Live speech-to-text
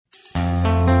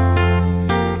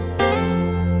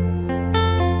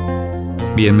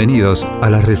Bienvenidos a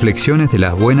las reflexiones de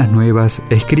las Buenas Nuevas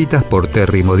escritas por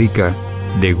Terry Modica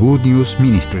de Good News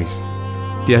Ministries.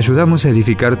 Te ayudamos a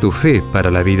edificar tu fe para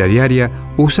la vida diaria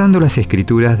usando las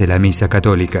escrituras de la Misa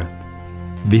Católica.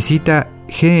 Visita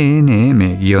gnm-es.org.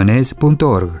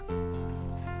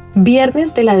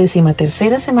 Viernes de la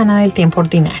 13ª semana del tiempo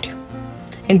ordinario.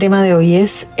 El tema de hoy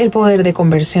es el poder de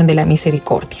conversión de la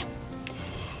misericordia.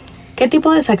 ¿Qué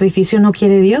tipo de sacrificio no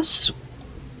quiere Dios?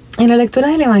 En la lectura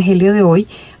del Evangelio de hoy,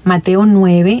 Mateo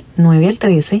 9, 9 al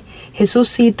 13, Jesús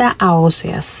cita a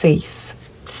Oseas 6.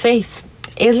 6.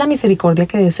 Es la misericordia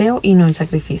que deseo y no el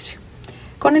sacrificio,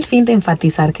 con el fin de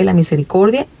enfatizar que la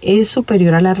misericordia es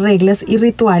superior a las reglas y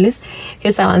rituales que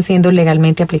estaban siendo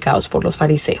legalmente aplicados por los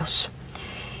fariseos.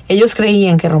 Ellos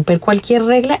creían que romper cualquier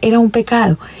regla era un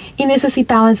pecado y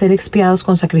necesitaban ser expiados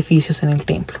con sacrificios en el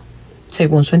templo.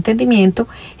 Según su entendimiento,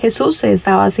 Jesús se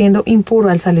estaba haciendo impuro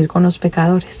al salir con los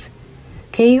pecadores.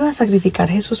 ¿Qué iba a sacrificar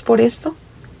Jesús por esto?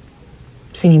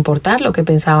 Sin importar lo que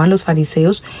pensaban los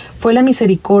fariseos, fue la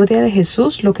misericordia de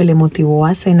Jesús lo que le motivó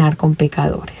a cenar con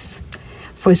pecadores.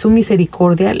 Fue su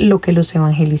misericordia lo que los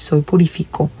evangelizó y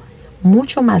purificó,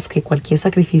 mucho más que cualquier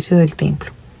sacrificio del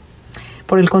templo.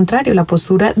 Por el contrario, la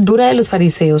postura dura de los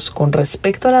fariseos con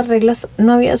respecto a las reglas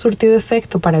no había surtido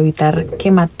efecto para evitar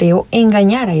que Mateo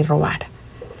engañara y robara.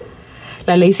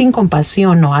 La ley sin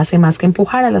compasión no hace más que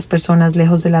empujar a las personas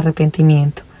lejos del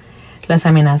arrepentimiento. Las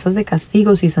amenazas de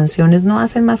castigos y sanciones no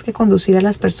hacen más que conducir a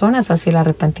las personas hacia el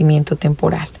arrepentimiento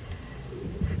temporal.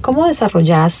 ¿Cómo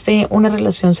desarrollaste una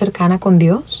relación cercana con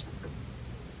Dios?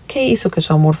 ¿Qué hizo que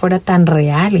su amor fuera tan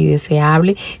real y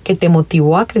deseable que te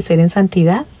motivó a crecer en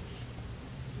santidad?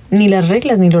 Ni las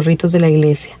reglas ni los ritos de la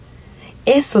iglesia.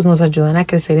 Estos nos ayudan a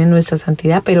crecer en nuestra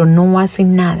santidad, pero no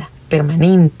hacen nada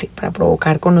permanente para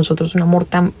provocar con nosotros un amor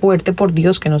tan fuerte por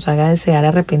Dios que nos haga desear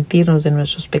arrepentirnos de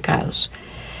nuestros pecados.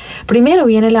 Primero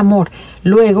viene el amor,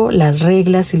 luego las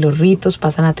reglas y los ritos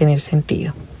pasan a tener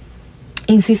sentido.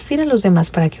 Insistir a los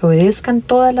demás para que obedezcan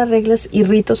todas las reglas y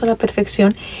ritos a la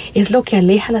perfección es lo que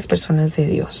aleja a las personas de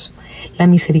Dios. La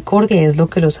misericordia es lo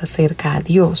que los acerca a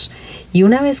Dios, y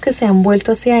una vez que se han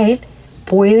vuelto hacia Él,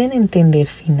 pueden entender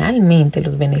finalmente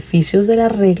los beneficios de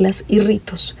las reglas y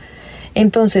ritos.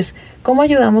 Entonces, ¿cómo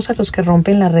ayudamos a los que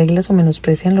rompen las reglas o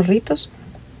menosprecian los ritos?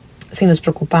 Si nos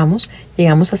preocupamos,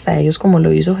 llegamos hasta ellos como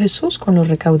lo hizo Jesús con los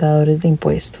recaudadores de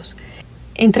impuestos.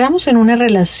 Entramos en una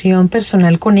relación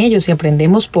personal con ellos y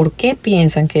aprendemos por qué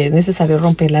piensan que es necesario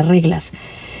romper las reglas.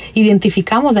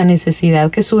 Identificamos la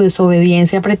necesidad que su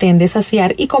desobediencia pretende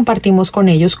saciar y compartimos con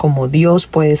ellos cómo Dios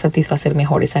puede satisfacer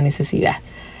mejor esa necesidad.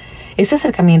 Este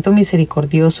acercamiento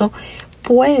misericordioso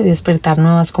puede despertar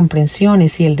nuevas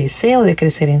comprensiones y el deseo de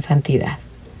crecer en santidad.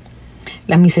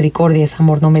 La misericordia es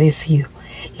amor no merecido.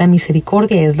 La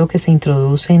misericordia es lo que se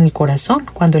introduce en el corazón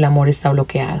cuando el amor está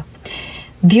bloqueado.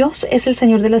 Dios es el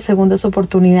Señor de las segundas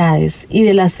oportunidades y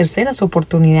de las terceras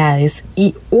oportunidades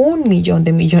y 1.000.000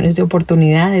 de millones de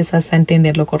oportunidades hasta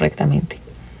entenderlo correctamente.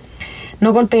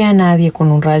 No golpea a nadie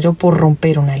con un rayo por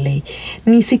romper una ley,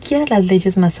 ni siquiera las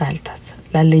leyes más altas,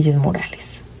 las leyes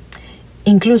morales.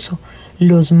 Incluso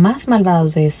los más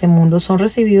malvados de este mundo son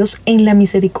recibidos en la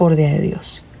misericordia de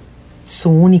Dios. Su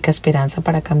única esperanza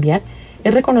para cambiar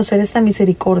es reconocer esta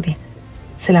misericordia.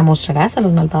 ¿Se la mostrarás a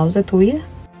los malvados de tu vida?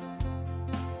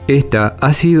 Esta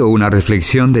ha sido una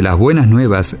reflexión de las Buenas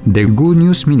Nuevas de Good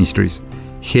News Ministries,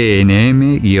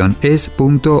 gnm-es.org.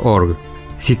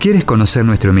 Si quieres conocer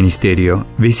nuestro ministerio,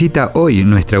 visita hoy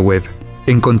nuestra web.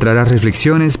 Encontrarás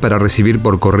reflexiones para recibir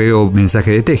por correo o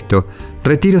mensaje de texto,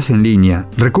 retiros en línea,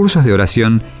 recursos de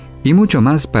oración y mucho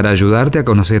más para ayudarte a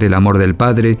conocer el amor del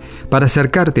Padre, para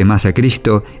acercarte más a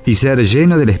Cristo y ser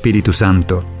lleno del Espíritu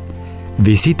Santo.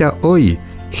 Visita hoy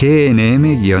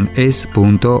gnm-es.org.